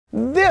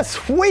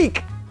This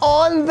week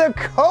on The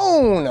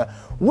Cone,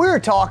 we're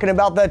talking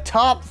about the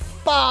top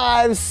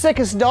 5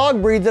 sickest dog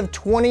breeds of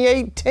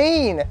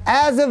 2018.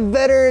 As a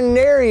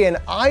veterinarian,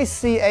 I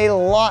see a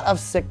lot of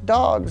sick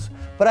dogs,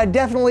 but I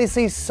definitely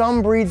see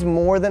some breeds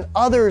more than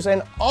others,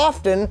 and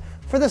often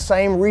for the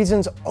same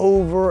reasons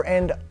over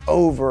and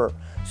over.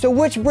 So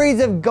which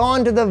breeds have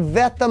gone to the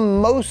vet the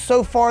most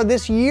so far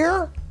this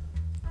year?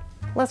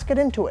 Let's get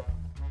into it.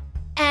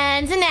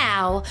 And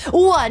now,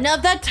 one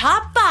of the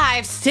top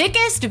 5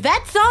 sickest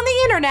vets on the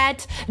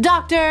internet,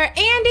 Dr.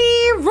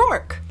 Andy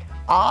Roark.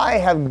 I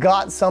have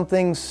got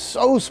something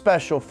so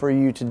special for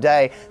you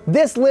today.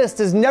 This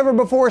list is never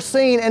before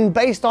seen and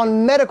based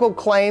on medical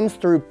claims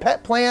through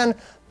pet plan,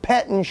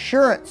 pet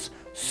insurance.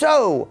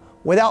 So,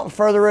 without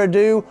further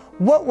ado,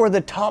 what were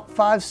the top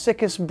 5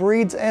 sickest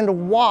breeds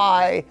and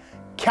why?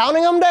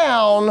 Counting them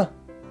down.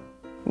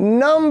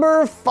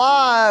 Number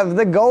 5,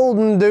 the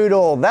Golden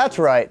Doodle. That's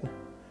right.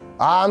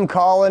 I'm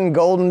calling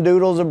Golden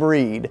Doodles a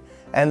breed,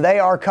 and they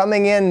are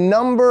coming in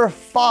number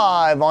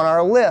 5 on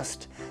our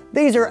list.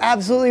 These are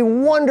absolutely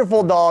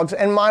wonderful dogs,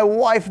 and my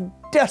wife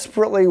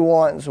desperately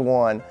wants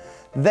one.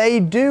 They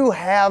do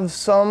have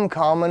some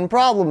common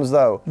problems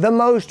though. The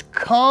most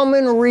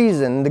common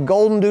reason the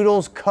Golden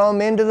Doodles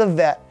come into the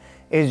vet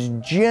is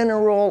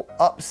general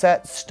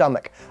upset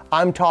stomach.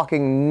 I'm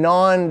talking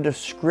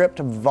nondescript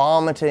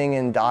vomiting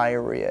and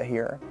diarrhea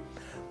here.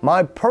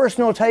 My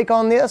personal take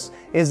on this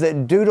is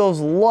that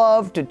Doodles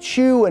love to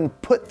chew and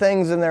put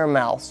things in their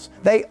mouths.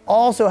 They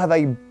also have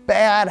a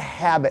bad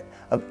habit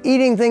of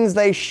eating things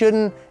they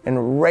shouldn't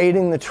and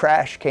raiding the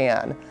trash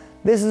can.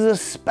 This is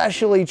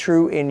especially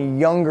true in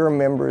younger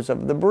members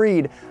of the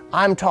breed.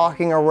 I'm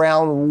talking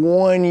around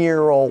 1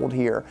 year old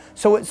here.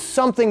 So it's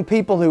something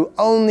people who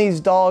own these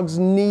dogs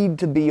need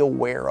to be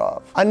aware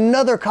of.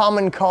 Another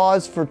common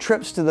cause for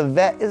trips to the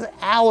vet is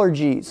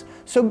allergies.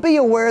 So be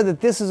aware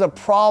that this is a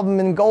problem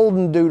in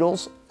Golden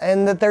Doodles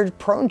and that they're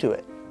prone to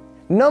it.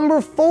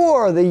 Number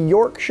 4, the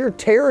Yorkshire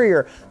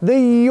Terrier. The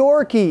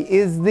Yorkie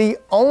is the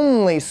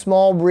only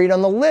small breed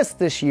on the list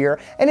this year,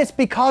 and it's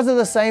because of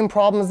the same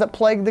problems that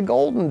plague the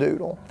Golden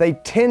Doodle. They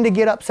tend to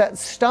get upset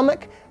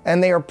stomach,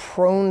 and they are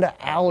prone to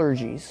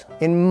allergies.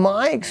 In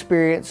my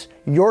experience,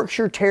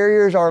 Yorkshire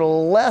Terriers are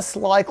less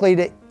likely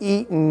to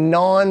eat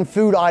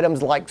non-food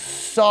items like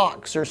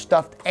socks or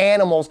stuffed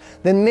animals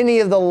than many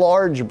of the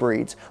large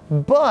breeds,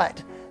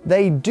 but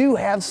they do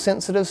have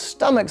sensitive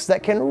stomachs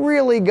that can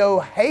really go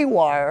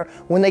haywire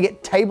when they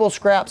get table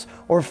scraps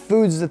or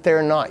foods that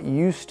they're not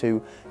used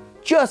to.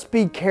 Just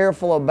be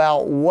careful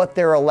about what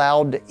they're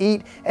allowed to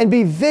eat and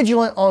be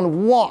vigilant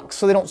on walks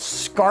so they don't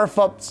scarf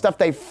up stuff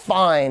they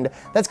find.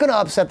 That's going to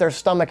upset their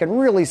stomach and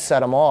really set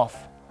them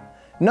off.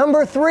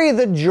 Number 3,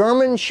 the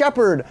German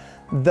Shepherd.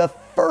 The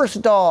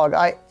first dog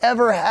I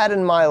ever had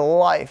in my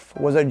life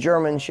was a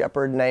German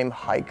Shepherd named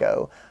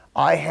Heiko.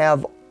 I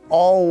have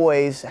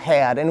always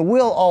had and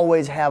will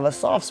always have a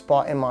soft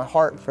spot in my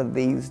heart for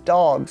these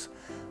dogs.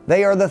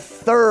 They are the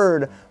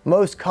 3rd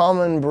most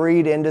common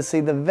breed in to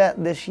see the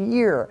vet this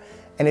year,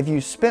 and if you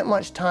spent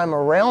much time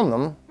around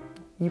them,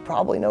 you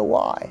probably know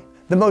why.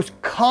 The most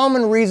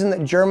common reason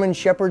that German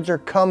Shepherds are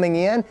coming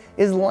in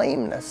is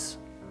lameness.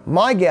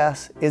 My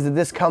guess is that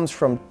this comes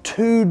from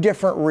 2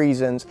 different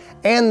reasons,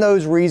 and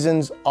those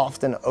reasons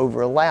often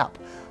overlap.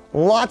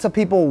 Lots of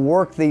people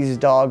work these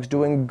dogs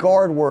doing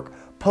guard work,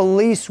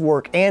 police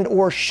work, and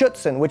or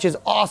Schutzen, which is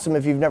awesome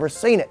if you've never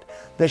seen it.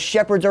 The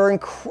Shepherds are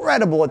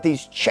incredible at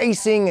these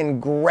chasing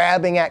and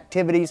grabbing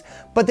activities,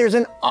 but there's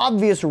an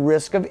obvious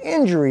risk of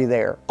injury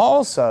there.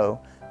 Also,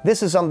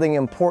 this is something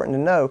important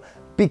to know,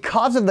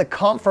 because of the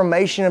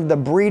conformation of the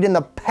breed in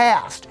the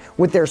past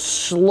with their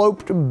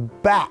sloped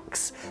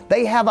backs,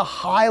 they have a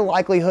high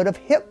likelihood of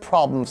hip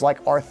problems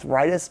like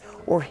arthritis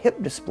or hip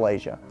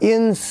dysplasia.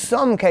 In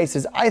some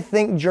cases, I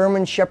think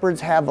German Shepherds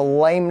have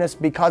lameness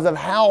because of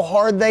how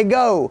hard they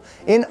go.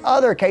 In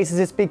other cases,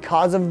 it's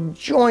because of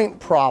joint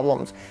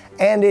problems.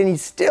 And in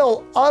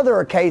still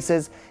other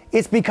cases,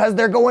 it's because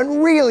they're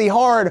going really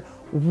hard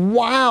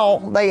while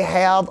they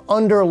have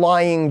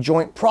underlying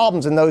joint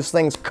problems, and those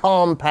things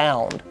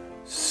compound.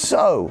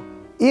 So,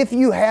 if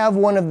you have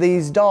one of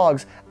these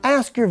dogs,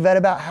 ask your vet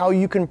about how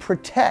you can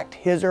protect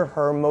his or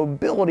her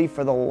mobility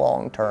for the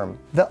long term.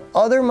 The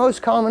other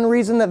most common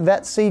reason that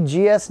vets see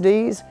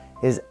GSDs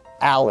is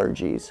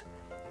allergies.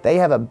 They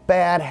have a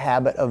bad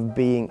habit of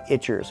being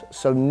itchers,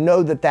 so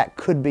know that that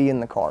could be in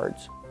the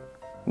cards.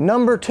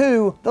 Number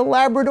 2, the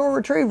Labrador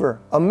Retriever.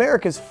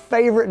 America's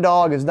favorite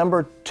dog is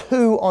number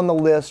 2 on the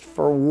list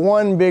for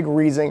one big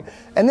reason,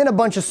 and then a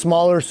bunch of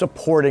smaller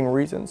supporting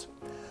reasons.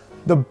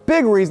 The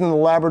big reason the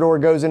Labrador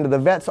goes into the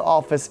vet's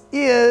office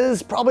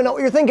is probably not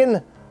what you're thinking: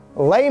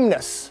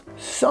 lameness.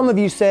 Some of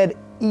you said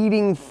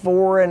eating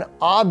foreign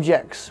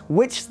objects,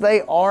 which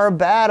they are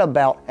bad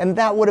about, and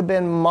that would have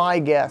been my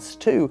guess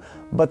too.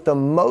 But the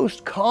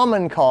most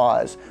common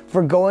cause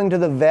for going to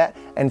the vet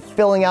and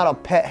filling out a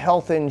pet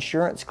health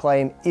insurance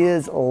claim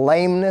is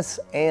lameness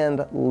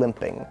and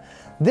limping.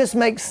 This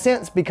makes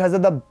sense because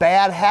of the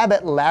bad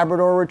habit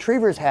Labrador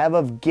Retrievers have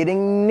of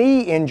getting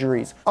knee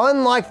injuries.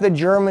 Unlike the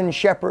German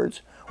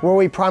Shepherds, where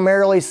we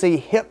primarily see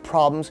hip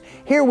problems,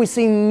 here we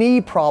see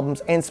knee problems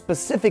and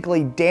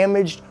specifically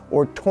damaged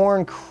or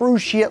torn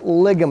cruciate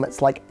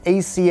ligaments like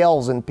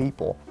ACLs in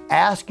people.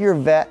 Ask your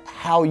vet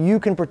how you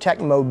can protect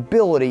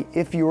mobility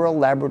if you're a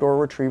Labrador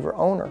Retriever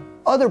owner.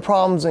 Other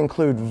problems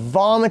include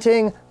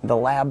vomiting. The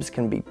Labs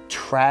can be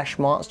trash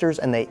monsters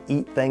and they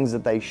eat things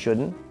that they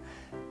shouldn't.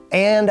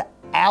 And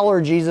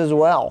allergies as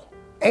well.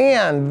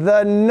 And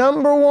the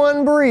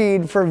 #1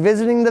 breed for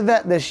visiting the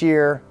vet this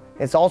year,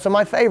 it's also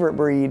my favorite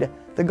breed,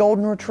 the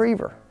Golden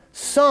Retriever.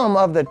 Some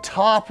of the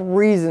top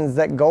reasons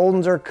that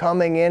Goldens are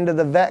coming into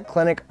the vet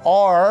clinic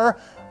are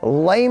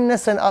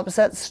lameness and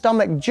upset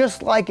stomach,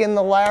 just like in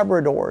the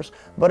Labradors.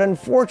 But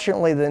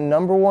unfortunately, the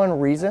 #1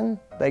 reason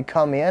they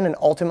come in and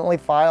ultimately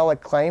file a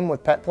claim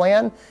with Pet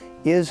Plan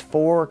is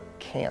for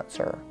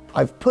cancer.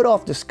 I've put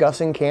off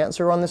discussing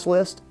cancer on this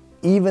list,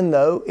 even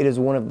though it is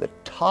one of the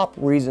top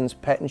reasons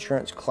pet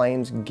insurance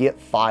claims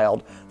get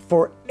filed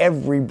for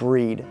every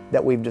breed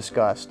that we've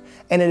discussed.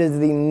 And it is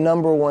the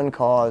 #1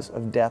 cause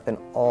of death in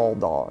all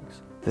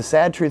dogs. The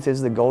sad truth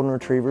is the Golden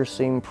Retrievers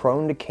seem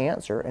prone to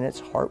cancer, and it's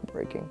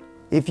heartbreaking.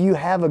 If you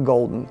have a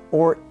Golden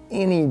or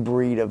any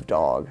breed of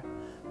dog,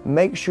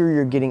 make sure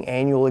you're getting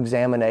annual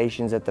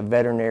examinations at the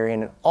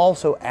veterinarian and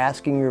also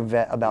asking your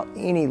vet about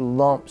any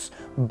lumps,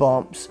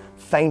 bumps,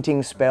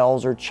 fainting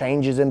spells, or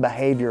changes in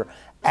behavior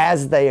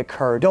as they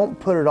occur. Don't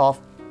put it off.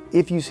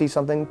 If you see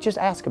something, just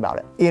ask about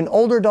it. In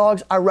older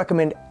dogs, I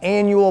recommend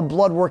annual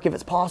blood work if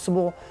it's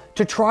possible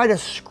to try to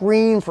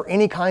screen for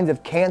any kinds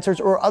of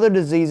cancers or other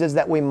diseases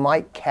that we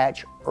might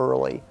catch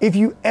early. If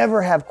you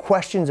ever have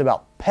questions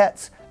about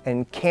pets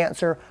and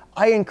cancer,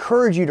 I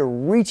encourage you to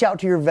reach out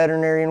to your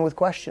veterinarian with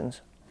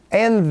questions.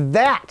 And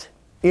that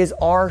is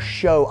our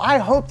show. I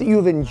hope that you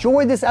have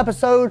enjoyed this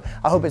episode.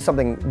 I hope it's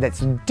something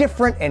that's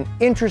different and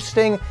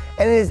interesting,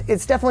 and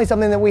it's definitely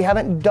something that we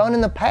haven't done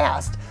in the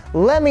past.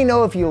 Let me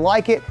know if you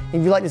like it,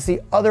 if you'd like to see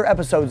other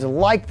episodes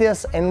like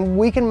this, and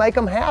we can make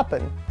them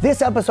happen.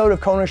 This episode of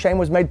Cone of Shame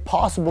was made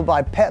possible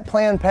by Pet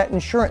Plan Pet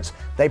Insurance.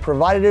 They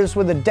provided us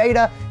with the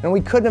data, and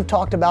we couldn't have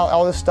talked about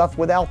all this stuff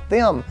without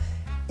them.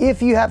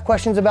 If you have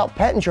questions about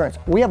pet insurance,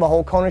 we have a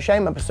whole Cone of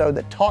Shame episode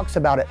that talks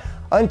about it.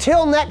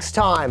 Until next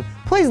time,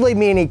 please leave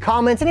me any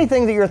comments,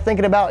 anything that you're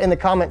thinking about in the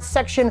comments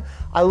section.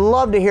 I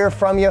love to hear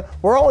from you.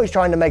 We're always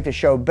trying to make the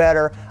show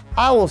better.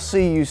 I will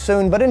see you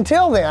soon, but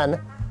until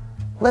then,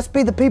 let's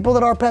be the people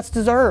that our pets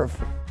deserve.